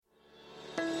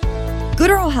Good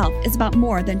oral health is about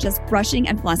more than just brushing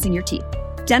and flossing your teeth.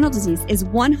 Dental disease is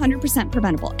 100%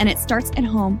 preventable, and it starts at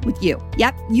home with you.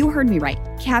 Yep, you heard me right.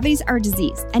 Cavities are a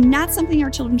disease and not something our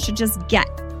children should just get.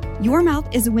 Your mouth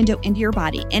is a window into your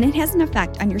body, and it has an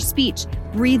effect on your speech,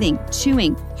 breathing,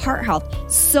 chewing, heart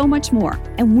health, so much more,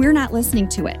 and we're not listening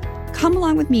to it. Come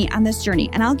along with me on this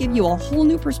journey, and I'll give you a whole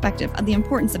new perspective of the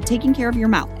importance of taking care of your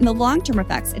mouth and the long-term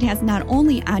effects it has not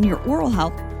only on your oral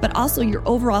health, but also your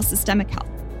overall systemic health.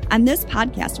 On this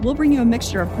podcast, we'll bring you a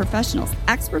mixture of professionals,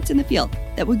 experts in the field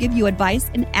that will give you advice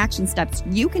and action steps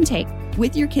you can take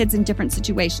with your kids in different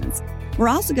situations. We're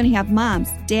also going to have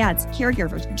moms, dads,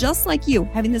 caregivers, just like you,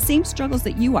 having the same struggles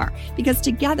that you are, because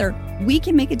together we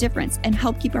can make a difference and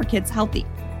help keep our kids healthy.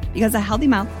 Because a healthy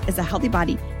mouth is a healthy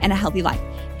body and a healthy life.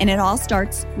 And it all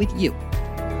starts with you.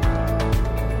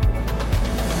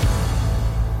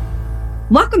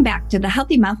 Welcome back to the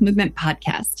Healthy Mouth Movement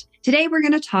podcast. Today, we're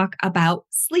going to talk about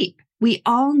sleep. We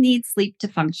all need sleep to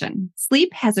function.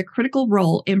 Sleep has a critical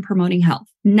role in promoting health.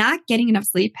 Not getting enough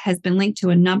sleep has been linked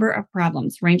to a number of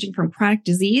problems, ranging from chronic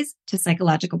disease to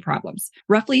psychological problems.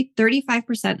 Roughly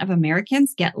 35% of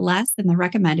Americans get less than the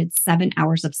recommended 7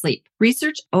 hours of sleep.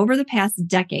 Research over the past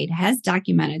decade has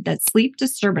documented that sleep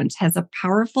disturbance has a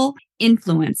powerful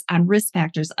influence on risk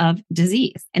factors of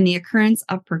disease and the occurrence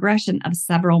of progression of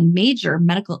several major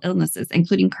medical illnesses,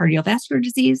 including cardiovascular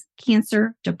disease,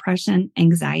 cancer, depression,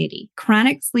 anxiety.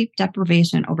 Chronic sleep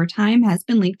deprivation over time has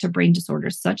been linked to brain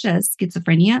disorders such as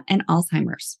schizophrenia and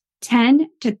Alzheimer's. 10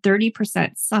 to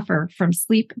 30% suffer from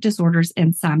sleep disorders,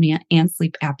 insomnia, and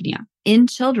sleep apnea. In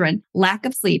children, lack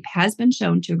of sleep has been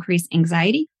shown to increase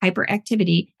anxiety,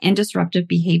 hyperactivity, and disruptive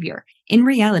behavior. In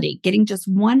reality, getting just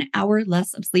 1 hour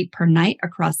less of sleep per night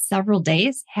across several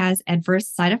days has adverse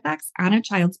side effects on a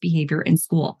child's behavior in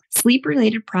school.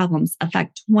 Sleep-related problems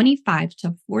affect 25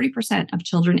 to 40% of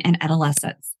children and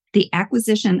adolescents. The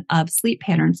acquisition of sleep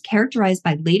patterns characterized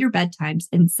by later bedtimes,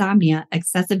 insomnia,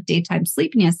 excessive daytime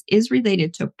sleepiness is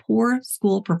related to poor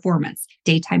school performance,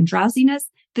 daytime drowsiness,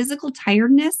 physical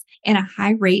tiredness, and a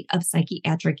high rate of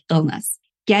psychiatric illness.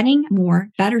 Getting more,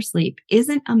 better sleep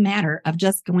isn't a matter of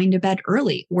just going to bed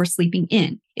early or sleeping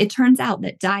in. It turns out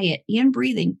that diet and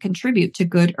breathing contribute to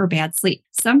good or bad sleep.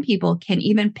 Some people can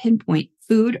even pinpoint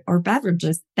food or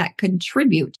beverages that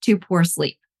contribute to poor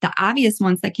sleep. The obvious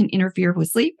ones that can interfere with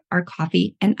sleep are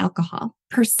coffee and alcohol.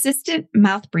 Persistent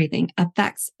mouth breathing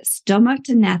affects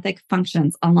stomatognathia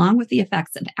functions along with the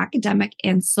effects of academic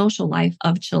and social life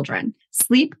of children.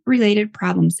 Sleep-related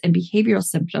problems and behavioral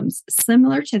symptoms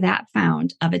similar to that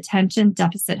found of attention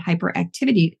deficit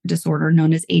hyperactivity disorder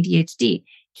known as ADHD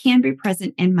can be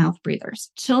present in mouth breathers.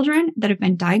 Children that have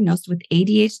been diagnosed with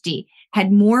ADHD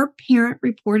had more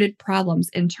parent-reported problems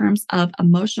in terms of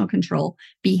emotional control,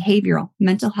 behavioral,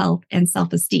 mental health, and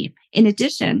self-esteem. In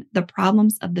addition, the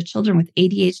problems of the children with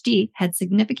ADHD had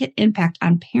significant impact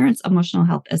on parents' emotional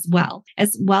health as well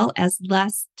as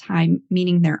less time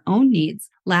meeting their own needs.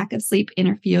 Lack of sleep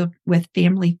interfered with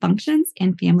family functions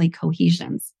and family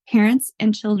cohesions. Parents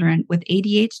and children with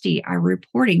ADHD are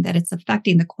reporting that it's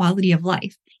affecting the quality of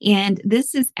life. And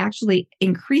this is actually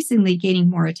increasingly gaining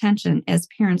more attention as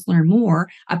parents learn more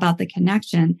about the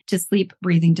connection to sleep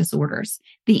breathing disorders.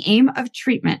 The aim of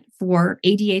treatment for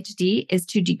ADHD is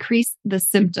to decrease the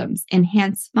symptoms,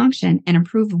 enhance function, and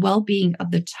improve well-being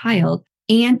of the child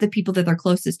and the people that they're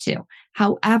closest to.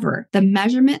 However, the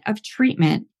measurement of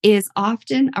treatment is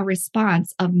often a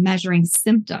response of measuring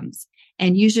symptoms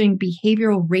and using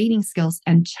behavioral rating skills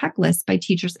and checklists by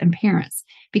teachers and parents.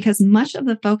 Because much of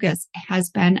the focus has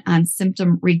been on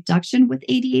symptom reduction with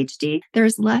ADHD,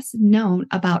 there's less known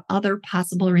about other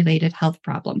possible related health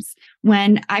problems.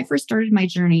 When I first started my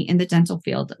journey in the dental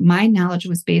field, my knowledge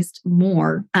was based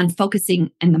more on focusing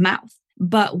in the mouth.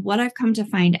 But what I've come to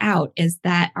find out is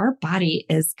that our body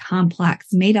is complex,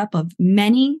 made up of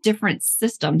many different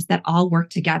systems that all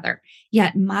work together.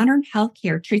 Yet modern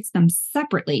healthcare treats them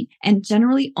separately and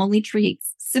generally only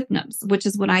treats symptoms, which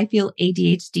is what I feel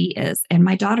ADHD is. And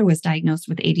my daughter was diagnosed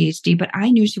with ADHD, but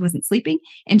I knew she wasn't sleeping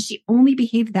and she only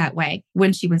behaved that way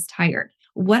when she was tired.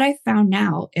 What I found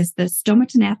now is the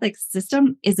stomatognathia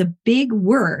system is a big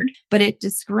word, but it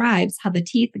describes how the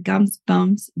teeth, gums,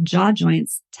 bones, jaw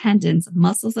joints, tendons,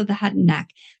 muscles of the head and neck,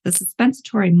 the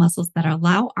suspensory muscles that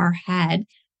allow our head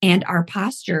and our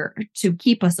posture to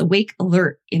keep us awake,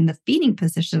 alert in the feeding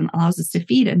position, allows us to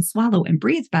feed and swallow and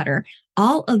breathe better.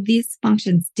 All of these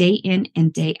functions day in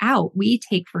and day out, we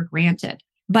take for granted,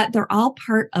 but they're all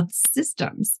part of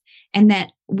systems and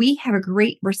that we have a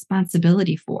great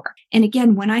responsibility for. And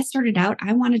again, when I started out,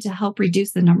 I wanted to help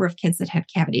reduce the number of kids that have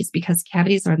cavities because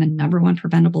cavities are the number one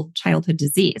preventable childhood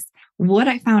disease. What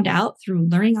I found out through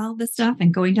learning all of this stuff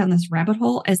and going down this rabbit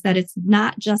hole is that it's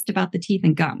not just about the teeth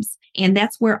and gums. And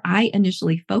that's where I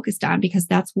initially focused on because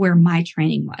that's where my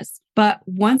training was. But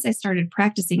once I started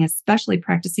practicing, especially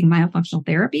practicing myofunctional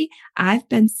therapy, I've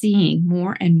been seeing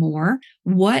more and more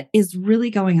what is really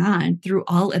going on through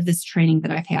all of this training that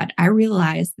I've had. I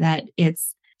realized that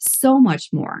it's so much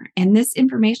more. And this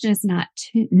information is not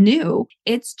too new.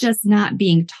 It's just not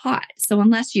being taught. So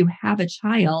unless you have a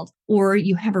child or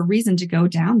you have a reason to go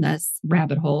down this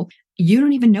rabbit hole, you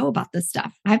don't even know about this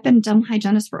stuff. I've been a dental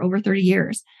hygienist for over 30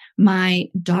 years. My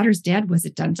daughter's dad was a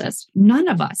dentist. None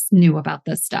of us knew about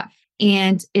this stuff.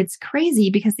 And it's crazy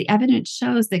because the evidence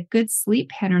shows that good sleep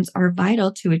patterns are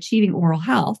vital to achieving oral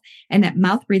health and that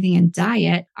mouth breathing and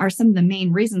diet are some of the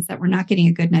main reasons that we're not getting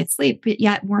a good night's sleep. But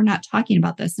yet we're not talking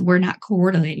about this. We're not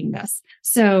coordinating this.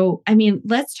 So,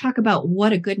 let's talk about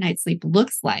what a good night's sleep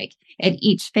looks like at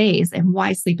each phase and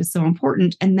why sleep is so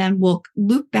important. And then we'll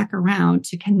loop back around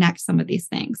to connect some of these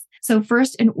things. So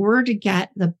first, in order to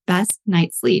get the best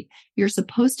night's sleep, you're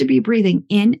supposed to be breathing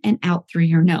in and out through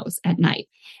your nose at night.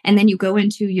 And then you go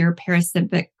into your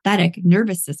parasympathetic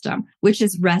nervous system, which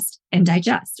is rest and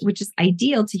digest, which is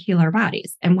ideal to heal our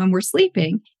bodies. And when we're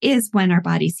sleeping is when our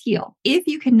bodies heal. If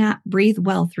you cannot breathe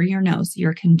well through your nose,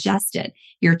 you're congested,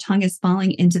 your tongue is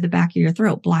falling into the back of your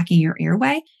throat, blocking your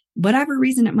airway, whatever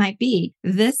reason it might be,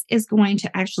 this is going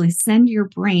to actually send your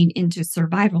brain into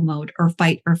survival mode or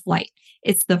fight or flight.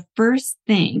 It's the first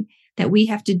thing that we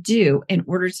have to do in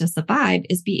order to survive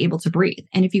is be able to breathe.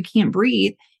 And if you can't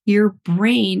breathe, your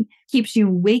brain keeps you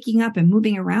waking up and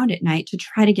moving around at night to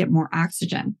try to get more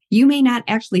oxygen. You may not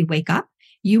actually wake up.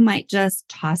 You might just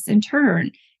toss and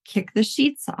turn, kick the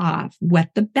sheets off,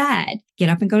 wet the bed, get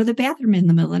up and go to the bathroom in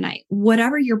the middle of the night.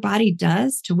 Whatever your body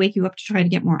does to wake you up to try to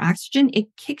get more oxygen,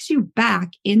 it kicks you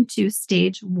back into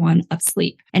stage 1 of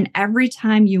sleep. And every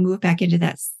time you move back into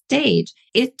that stage,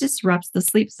 it disrupts the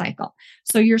sleep cycle.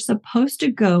 So you're supposed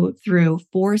to go through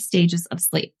 4 stages of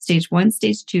sleep, stage 1,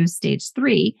 stage 2, stage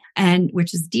 3, and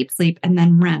which is deep sleep, and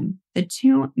then REM. The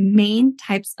 2 main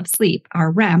types of sleep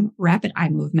are REM, rapid eye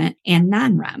movement, and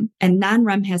non-REM. And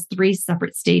non-REM has 3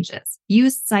 separate stages. You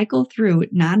cycle through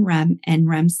non-REM and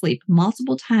REM sleep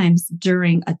multiple times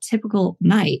during a typical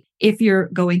night if you're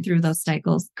going through those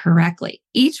cycles correctly.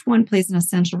 Each one plays an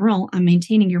essential role on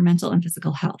maintaining your mental and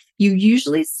physical health. You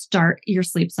usually start your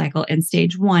sleep cycle in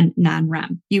stage 1,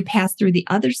 non-REM. You pass through the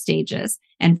other stages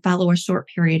and follow a short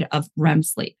period of REM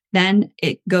sleep. Then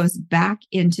it goes back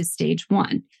into stage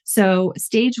 1. So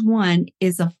stage 1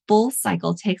 is a full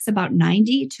cycle, takes about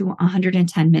 90 to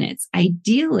 110 minutes.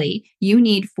 Ideally, you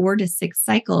need 4 to 6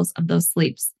 cycles of those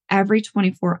sleeps every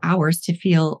 24 hours to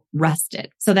feel rested.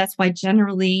 So that's why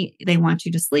generally they want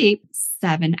you to sleep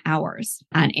 7 hours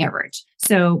on average.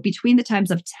 So between the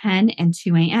times of 10 and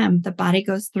 2 a.m., the body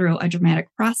goes through a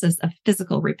dramatic process of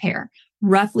physical repair.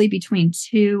 Roughly between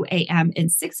 2 a.m.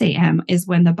 and 6 a.m. is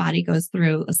when the body goes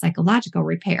through a psychological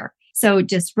repair. So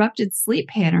disrupted sleep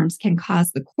patterns can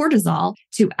cause the cortisol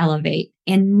to elevate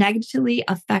and negatively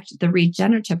affect the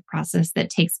regenerative process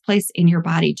that takes place in your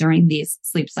body during these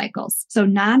sleep cycles. So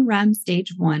non-REM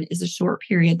stage 1 is a short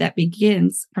period that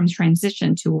begins from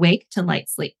transition to awake to light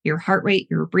sleep. Your heart rate,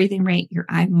 your breathing rate, your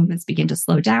eye movements begin to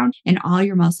slow down and all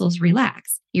your muscles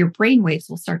relax. Your brain waves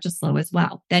will start to slow as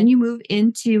well. Then you move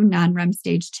into non-REM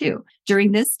stage 2.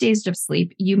 During this stage of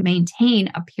sleep, you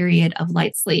maintain a period of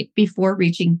light sleep before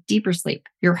reaching deeper sleep.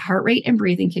 Your heart rate and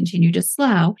breathing continue to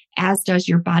slow, as does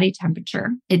your body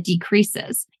temperature. It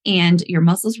decreases and your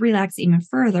muscles relax even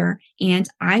further and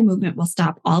eye movement will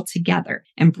stop altogether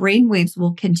and brain waves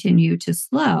will continue to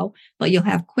slow, but you'll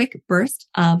have quick bursts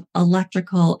of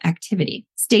electrical activity.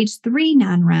 Stage 3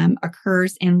 non-REM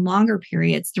occurs in longer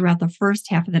periods throughout the first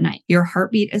half of the night. Your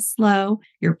heartbeat is slow,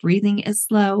 your breathing is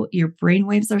slow, your brain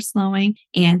waves are slowing,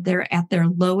 and they're at their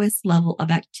lowest level of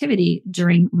activity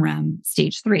during REM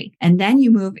stage 3. And then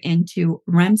you move into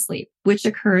REM sleep, which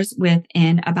occurs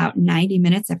within about 90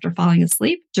 minutes after falling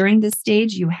asleep. During this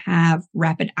stage, you have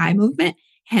rapid eye movement,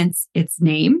 hence its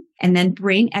name. And then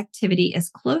brain activity is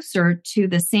closer to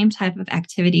the same type of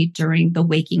activity during the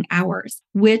waking hours,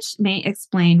 which may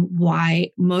explain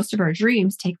why most of our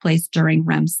dreams take place during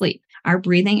REM sleep. Our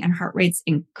breathing and heart rates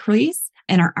increase,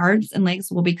 and our arms and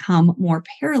legs will become more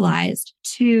paralyzed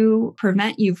to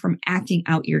prevent you from acting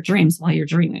out your dreams while you're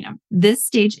dreaming them. This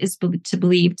stage is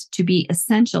believed to be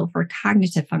essential for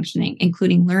cognitive functioning,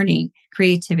 including learning,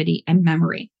 creativity, and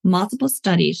memory. Multiple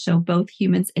studies show both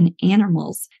humans and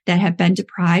animals that have been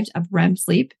deprived of REM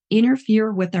sleep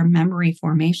interfere with their memory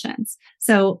formations.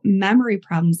 So memory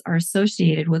problems are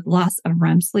associated with loss of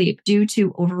REM sleep due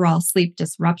to overall sleep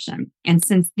disruption. And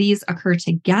since these occur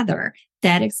together,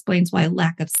 that explains why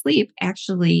lack of sleep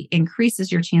actually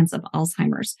increases your chance of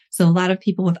Alzheimer's. So a lot of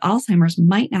people with Alzheimer's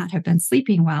might not have been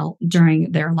sleeping well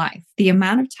during their life. The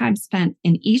amount of time spent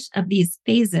in each of these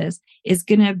phases is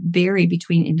going to vary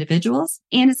between individuals,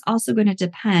 and it's also going to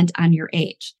depend on your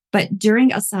age. But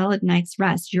during a solid night's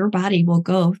rest, your body will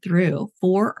go through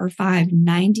 4 or 5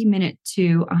 90-minute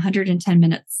to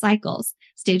 110-minute cycles,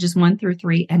 stages 1 through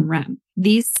 3 and REM.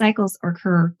 These cycles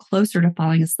occur closer to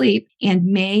falling asleep and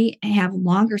may have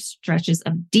longer stretches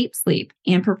of deep sleep,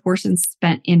 and proportions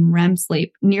spent in REM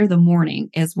sleep near the morning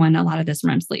is when a lot of this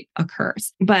REM sleep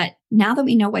occurs. But now that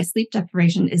we know why sleep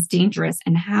deprivation is dangerous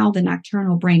and how the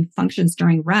nocturnal brain functions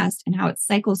during rest and how it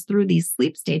cycles through these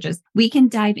sleep stages, we can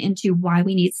dive into why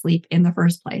we need sleep in the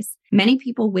first place. Many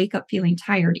people wake up feeling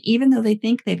tired, even though they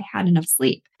think they've had enough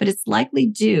sleep, but it's likely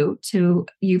due to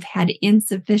you've had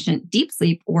insufficient deep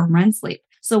sleep or REM sleep.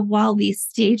 So while these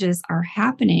stages are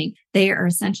happening, they are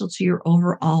essential to your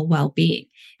overall well-being.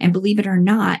 And believe it or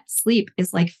not, sleep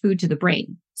is like food to the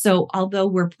brain. So although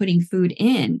we're putting food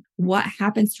in, what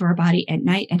happens to our body at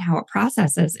night and how it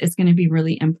processes is going to be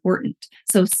really important.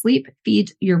 So sleep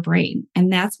feeds your brain.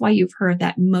 And that's why you've heard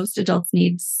that most adults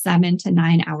need 7 to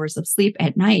 9 hours of sleep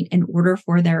at night in order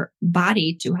for their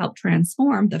body to help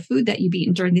transform the food that you've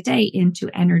eaten during the day into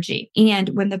energy. And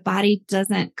when the body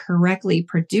doesn't correctly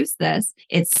produce this,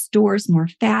 it stores more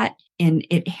fat, and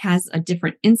it has a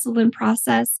different insulin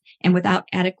process. And without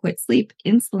adequate sleep,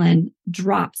 insulin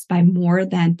drops by more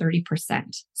than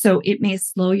 30%. So it may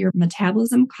slow your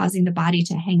metabolism, causing the body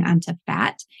to hang on to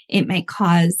fat. It may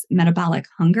cause metabolic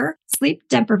hunger. Sleep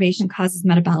deprivation causes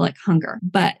metabolic hunger,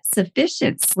 but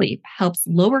sufficient sleep helps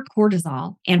lower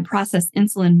cortisol and process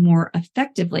insulin more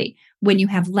effectively. When you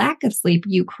have lack of sleep,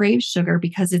 you crave sugar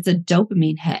because it's a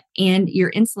dopamine hit and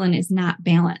your insulin is not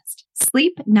balanced.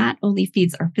 Sleep not only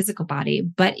feeds our physical body,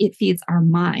 but it feeds our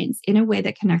minds in a way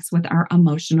that connects with our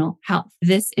emotional health.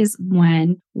 This is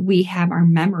when we have our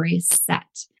memories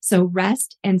set. So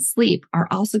rest and sleep are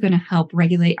also going to help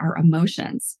regulate our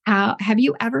emotions. Have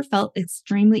you ever felt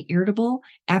extremely irritable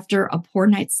after a poor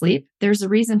night's sleep? There's a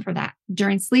reason for that.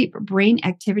 During sleep, brain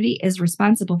activity is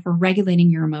responsible for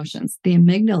regulating your emotions. The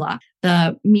amygdala,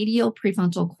 the medial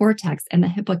prefrontal cortex, and the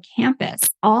hippocampus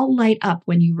all light up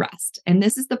when you rest. And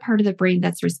this is the part of the brain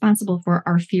that's responsible for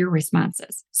our fear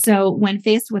responses. So when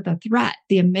faced with a threat,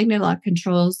 the amygdala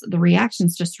controls the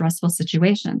reactions to stressful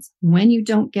situations. When you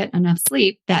don't get enough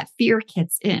sleep, that fear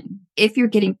kicks in. If you're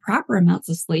getting proper amounts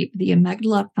of sleep, the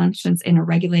amygdala functions in a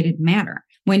regulated manner.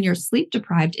 When you're sleep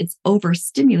deprived, it's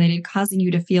overstimulated, causing you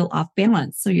to feel off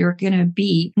balance. So you're going to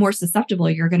be more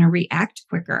susceptible. You're going to react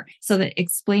quicker. So that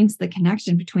explains the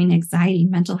connection between anxiety,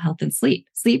 mental health, and sleep.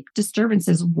 Sleep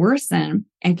disturbances worsen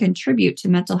and contribute to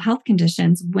mental health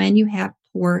conditions when you have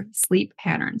poor sleep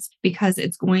patterns, because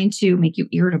it's going to make you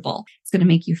irritable. It's going to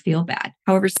make you feel bad.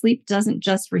 However, sleep doesn't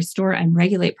just restore and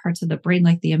regulate parts of the brain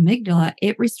like the amygdala,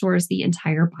 it restores the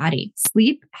entire body.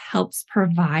 Sleep helps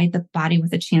provide the body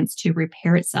with a chance to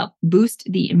repair itself, boost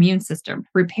the immune system,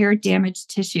 repair damaged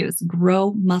tissues,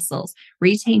 grow muscles,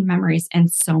 retain memories,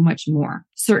 and so much more.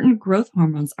 Certain growth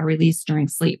hormones are released during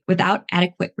sleep. Without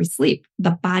adequate sleep,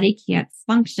 the body can't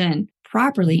function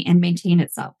properly and maintain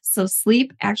itself. So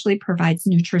sleep actually provides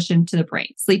nutrition to the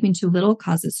brain. Sleeping too little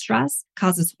causes stress,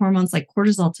 causes hormones like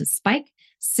cortisol to spike,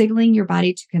 signaling your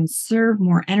body to conserve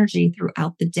more energy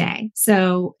throughout the day.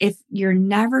 So if you're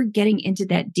never getting into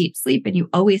that deep sleep and you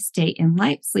always stay in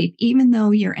light sleep, even though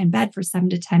you're in bed for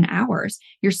 7 to 10 hours,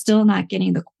 you're still not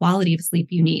getting the quality of sleep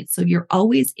you need. So you're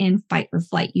always in fight or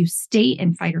flight. You stay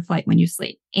in fight or flight when you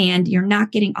sleep, and you're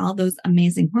not getting all those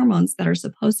amazing hormones that are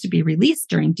supposed to be released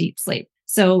during deep sleep.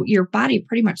 So your body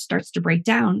pretty much starts to break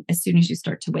down as soon as you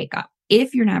start to wake up.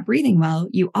 If you're not breathing well,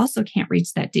 you also can't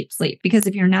reach that deep sleep, because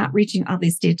if you're not reaching all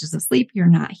these stages of sleep, you're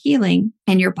not healing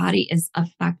and your body is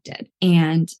affected,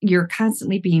 and you're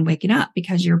constantly being waken up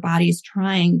because your body is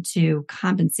trying to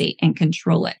compensate and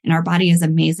control it. And our body is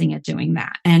amazing at doing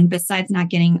that. And besides not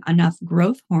getting enough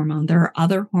growth hormone, there are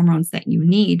other hormones that you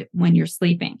need when you're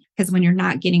sleeping, because when you're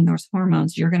not getting those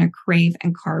hormones, you're going to crave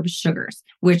and carb sugars,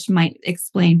 which might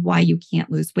explain why you can't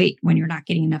lose weight when you're not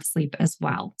getting enough sleep as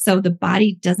well. So the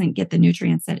body doesn't get the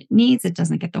nutrients that it needs. It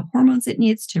doesn't get the hormones it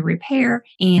needs to repair.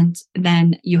 And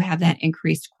then you have that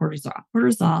increased cortisol.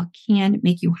 Cortisol can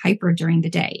make you hyper during the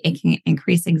day. It can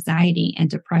increase anxiety and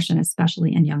depression,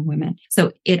 especially in young women.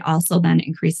 So it also then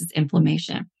increases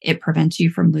inflammation. It prevents you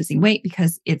from losing weight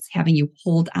because it's having you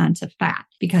hold on to fat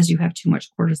because you have too much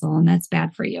cortisol, and that's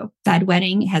bad for you.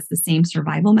 Bedwetting has the same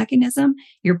survival mechanism.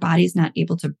 Your body's not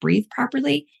able to breathe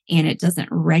properly, and it doesn't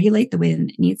regulate the way that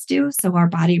it needs to. So our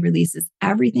body releases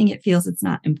everything it feels it's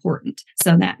not important.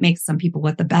 So that makes some people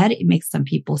wet the bed. It makes some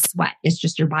people sweat. It's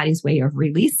just your body's way of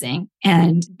releasing.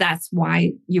 And that's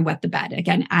why you wet the bed.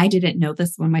 Again, I didn't know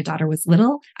this when my daughter was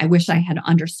little. I wish I had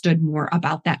understood more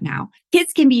about that now.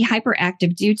 Kids can be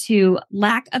hyperactive due to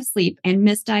lack of sleep and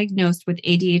misdiagnosed with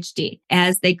ADHD,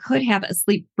 as they could have a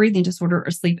sleep breathing disorder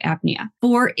or sleep apnea.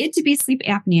 For it to be sleep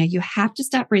apnea, you have to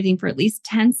stop breathing for at least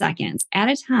 10 seconds at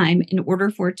a time in order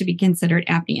for it to be considered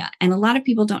apnea. And a lot of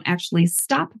people don't actually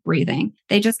stop breathing.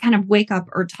 They just kind of wake up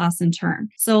or toss and turn.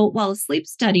 So while a sleep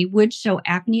study would show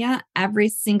apnea every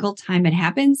single time it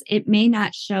happens, it may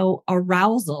not show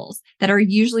arousals that are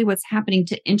usually what's happening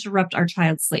to interrupt our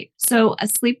child's sleep. So a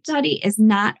sleep study is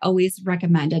not always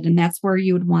recommended. And that's where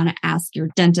you would want to ask your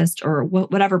dentist or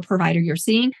whatever provider you're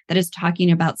seeing that is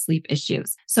talking about sleep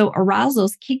issues. So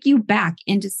arousals kick you back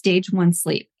into stage 1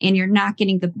 sleep, and you're not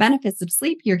getting the benefits of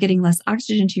sleep. You're getting less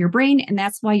oxygen to your brain. And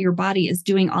that's why your body is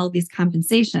doing all of these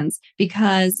compensations,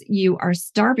 because you are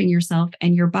starving yourself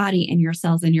and your body and your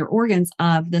cells and your organs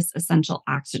of this essential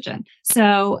oxygen.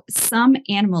 So some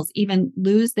animals even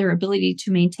lose their ability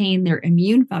to maintain their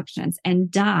immune functions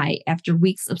and die after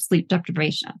weeks of sleep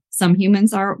deprivation. Some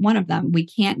humans are one of them. We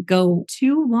can't go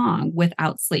too long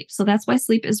without sleep. So that's why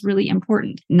sleep is really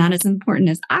important. Not as important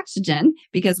as oxygen,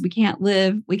 because we can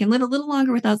live a little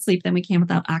longer without sleep than we can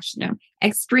without oxygen.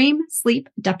 Extreme sleep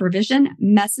deprivation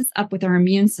messes up with our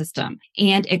immune system,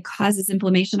 and it causes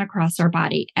inflammation across our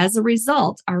body. As a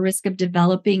result, our risk of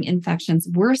developing infections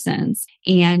worsens,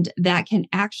 and that can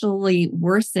actually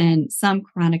worsen some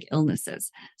chronic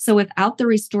illnesses. So without the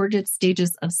restorative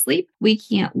stages of sleep, we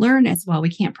can't learn as well. We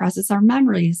can't process our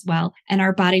memory as well, and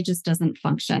our body just doesn't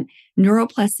function.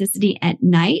 Neuroplasticity at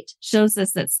night shows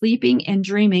us that sleeping and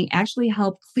dreaming actually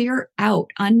help clear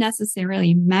out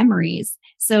unnecessarily memories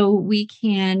so we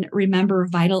can remember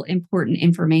vital, important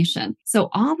information. So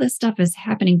all this stuff is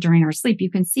happening during our sleep. You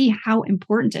can see how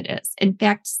important it is. In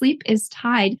fact, sleep is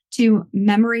tied to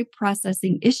memory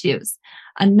processing issues.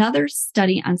 Another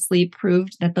study on sleep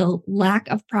proved that the lack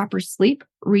of proper sleep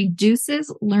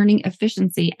reduces learning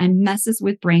efficiency and messes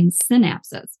with brain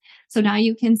synapses. So now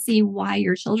you can see why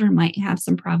your children might have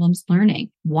some problems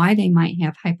learning, why they might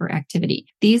have hyperactivity.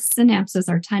 These synapses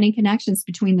are tiny connections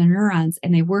between the neurons,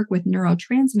 and they work with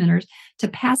neurotransmitters to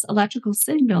pass electrical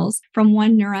signals from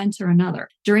one neuron to another.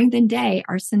 During the day,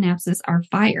 our synapses are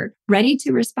fired, ready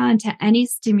to respond to any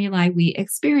stimuli we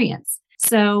experience.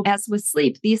 So as with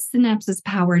sleep, these synapses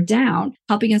power down,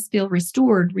 helping us feel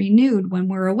restored, renewed when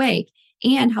we're awake,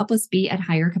 and help us be at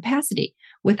higher capacity.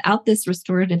 Without this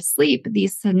restorative sleep,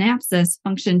 these synapses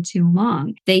function too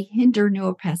long. They hinder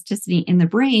neuroplasticity in the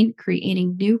brain,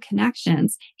 creating new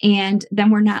connections, and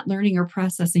then we're not learning or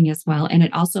processing as well. And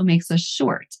it also makes us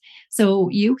short. So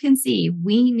you can see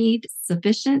we need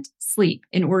sufficient sleep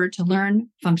in order to learn,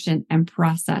 function, and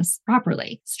process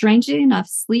properly. Strangely enough,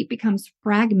 sleep becomes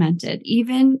fragmented.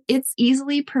 It's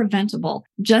easily preventable,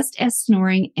 just as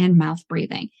snoring and mouth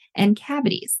breathing and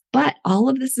cavities. But all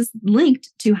of this is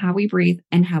linked to how we breathe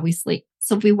and how we sleep.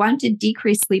 So if we want to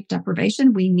decrease sleep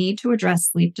deprivation, we need to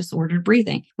address sleep disordered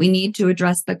breathing. We need to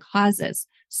address the causes: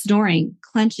 snoring,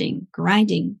 clenching,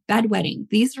 grinding, bedwetting.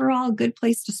 These are all a good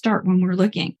place to start when we're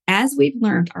looking. As we've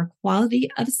learned, our quality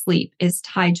of sleep is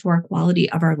tied to our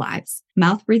quality of our lives.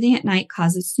 Mouth breathing at night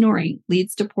causes snoring,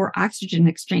 leads to poor oxygen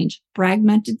exchange,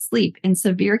 fragmented sleep, in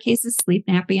severe cases, sleep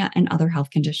apnea, and other health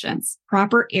conditions.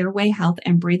 Proper airway health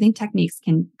and breathing techniques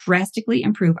can drastically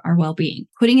improve our well-being.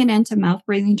 Putting an end to mouth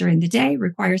breathing during the day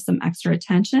requires some extra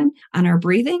attention on our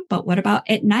breathing, but what about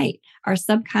at night? Our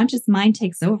subconscious mind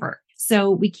takes over.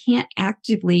 So we can't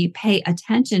actively pay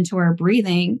attention to our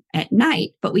breathing at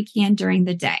night, but we can during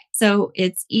the day. So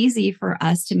it's easy for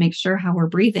us to make sure how we're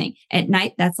breathing at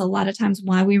night. That's a lot of times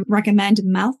why we recommend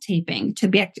mouth taping,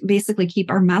 to basically keep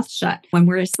our mouth shut when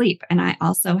we're asleep. And I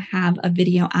also have a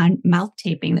video on mouth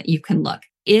taping that you can look.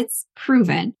 It's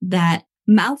proven that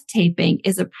mouth taping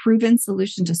is a proven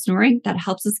solution to snoring that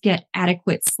helps us get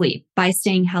adequate sleep by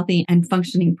staying healthy and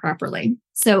functioning properly.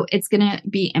 So it's going to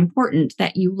be important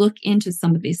that you look into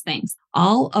some of these things.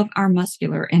 All of our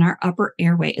muscular and our upper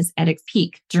airway is at its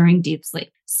peak during deep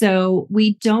sleep. So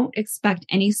we don't expect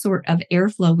any sort of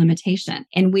airflow limitation,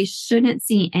 and we shouldn't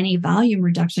see any volume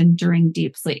reduction during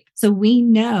deep sleep. So we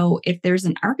know if there's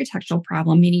an architectural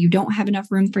problem, meaning you don't have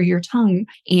enough room for your tongue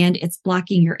and it's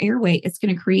blocking your airway, it's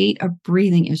going to create a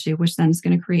breathing issue, which then is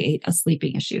going to create a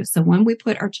sleeping issue. So when we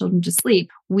put our children to sleep,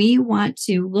 we want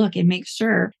to look and make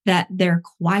sure that they're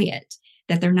quiet,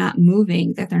 that they're not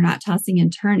moving, that they're not tossing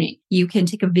and turning. You can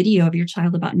take a video of your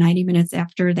child about 90 minutes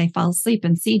after they fall asleep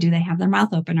and see, do they have their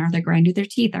mouth open? Are they grinding their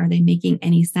teeth? Are they making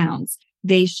any sounds?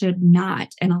 They should not.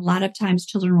 And a lot of times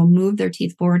children will move their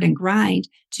teeth forward and grind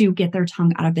to get their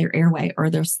tongue out of their airway, or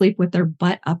they'll sleep with their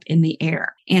butt up in the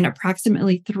air. And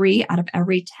approximately 3 out of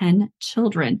every 10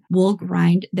 children will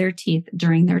grind their teeth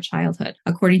during their childhood,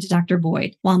 according to Dr.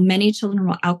 Boyd. While many children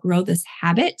will outgrow this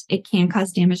habit, it can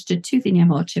cause damage to tooth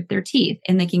enamel, chip their teeth,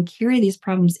 and they can carry these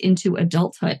problems into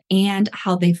adulthood and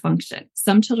how they function.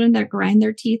 Some children that grind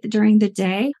their teeth during the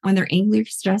day, when they're angry,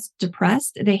 stressed,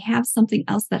 depressed, they have something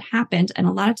else that happened. And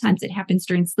a lot of times it happens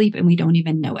during sleep and we don't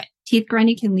even know it. Teeth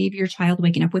grinding can leave your child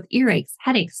waking up with earaches,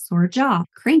 headaches, sore jaw,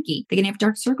 cranky. They can have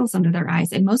dark circles under their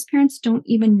eyes. And most parents don't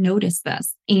even notice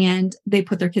this. And they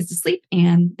put their kids to sleep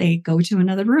and they go to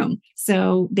another room.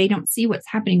 So they don't see what's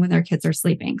happening when their kids are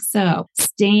sleeping. So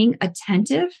staying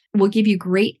attentive will give you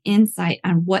great insight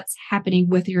on what's happening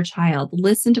with your child.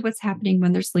 Listen to what's happening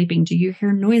when they're sleeping. Do you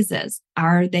hear noises?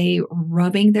 Are they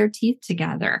rubbing their teeth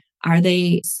together? Are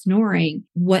they snoring?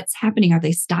 What's happening? Are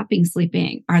they stopping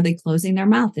sleeping? Are they closing their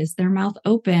mouth? Is their mouth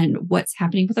open? What's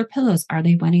happening with their pillows? Are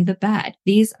they wetting the bed?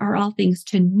 These are all things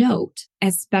to note,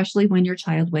 especially when your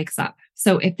child wakes up.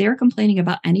 So if they're complaining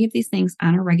about any of these things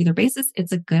on a regular basis,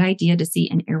 it's a good idea to see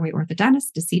an airway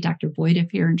orthodontist, to see Dr. Boyd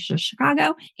if you're in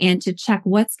Chicago, and to check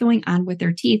what's going on with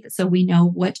their teeth so we know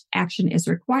what action is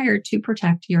required to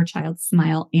protect your child's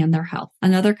smile and their health.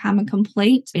 Another common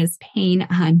complaint is pain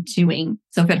on chewing.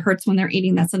 So if it hurts when they're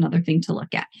eating, that's another thing to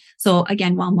look at. So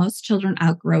again, while most children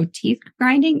outgrow teeth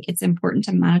grinding, it's important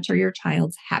to monitor your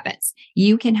child's habits.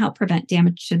 You can help prevent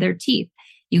damage to their teeth.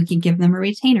 You can give them a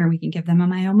retainer. We can give them a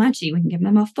Myo-Munchie. We can give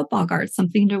them a football guard,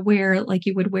 something to wear like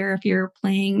you would wear if you're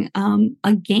playing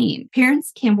a game.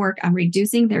 Parents can work on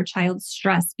reducing their child's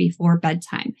stress before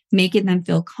bedtime, making them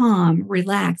feel calm,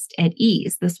 relaxed, at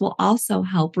ease. This will also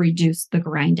help reduce the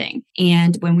grinding.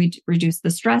 And when we reduce the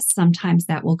stress, sometimes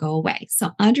that will go away.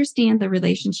 So understand the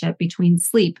relationship between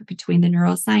sleep, between the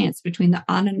neuroscience, between the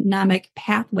autonomic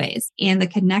pathways, and the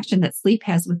connection that sleep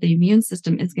has with the immune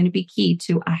system is going to be key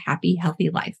to a happy, healthy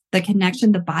life. The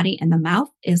connection, the body and the mouth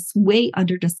is way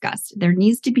under discussed. There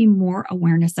needs to be more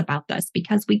awareness about this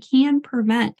because we can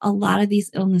prevent a lot of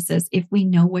these illnesses if we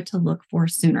know what to look for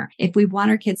sooner. If we want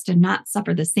our kids to not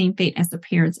suffer the same fate as their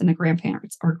parents and the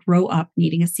grandparents or grow up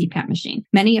needing a CPAP machine.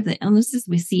 Many of the illnesses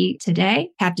we see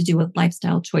today have to do with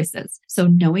lifestyle choices. So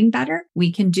knowing better,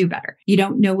 we can do better. You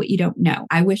don't know what you don't know.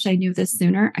 I wish I knew this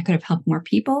sooner. I could have helped more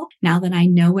people. Now that I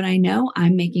know what I know,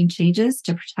 I'm making changes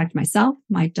to protect myself,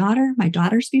 my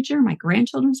daughter's future, my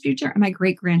grandchildren's future, and my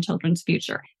great-grandchildren's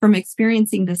future from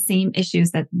experiencing the same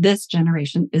issues that this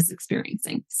generation is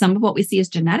experiencing. Some of what we see is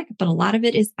genetic, but a lot of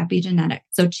it is epigenetic.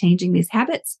 So changing these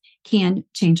habits can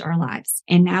change our lives.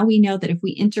 And now we know that if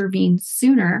we intervene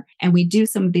sooner and we do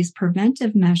some of these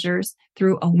preventive measures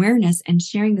through awareness and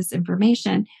sharing this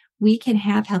information, we can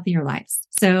have healthier lives.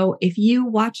 So if you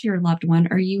watch your loved one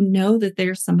or you know that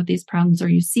there's some of these problems or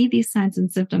you see these signs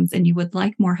and symptoms and you would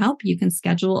like more help, you can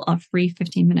schedule a free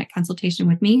 15-minute consultation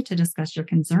with me to discuss your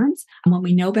concerns. And when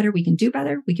we know better, we can do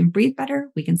better, we can breathe better,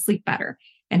 we can sleep better.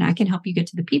 And I can help you get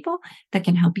to the people that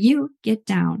can help you get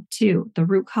down to the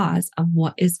root cause of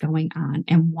what is going on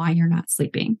and why you're not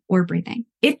sleeping or breathing.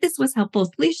 If this was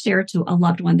helpful, please share to a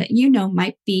loved one that you know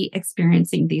might be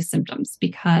experiencing these symptoms,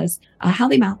 because a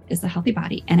healthy mouth is a healthy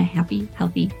body and a happy,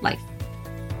 healthy life.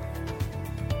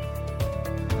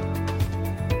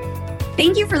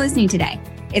 Thank you for listening today.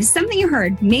 If something you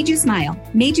heard made you smile,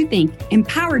 made you think,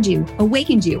 empowered you,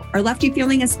 awakened you, or left you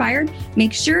feeling inspired,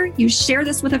 make sure you share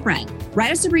this with a friend.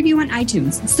 Write us a review on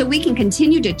iTunes so we can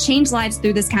continue to change lives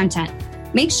through this content.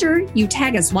 Make sure you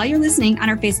tag us while you're listening on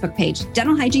our Facebook page,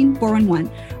 Dental Hygiene 411,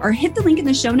 or hit the link in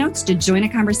the show notes to join a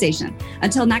conversation.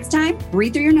 Until next time,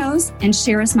 breathe through your nose and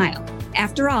share a smile.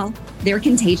 After all, they're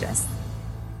contagious.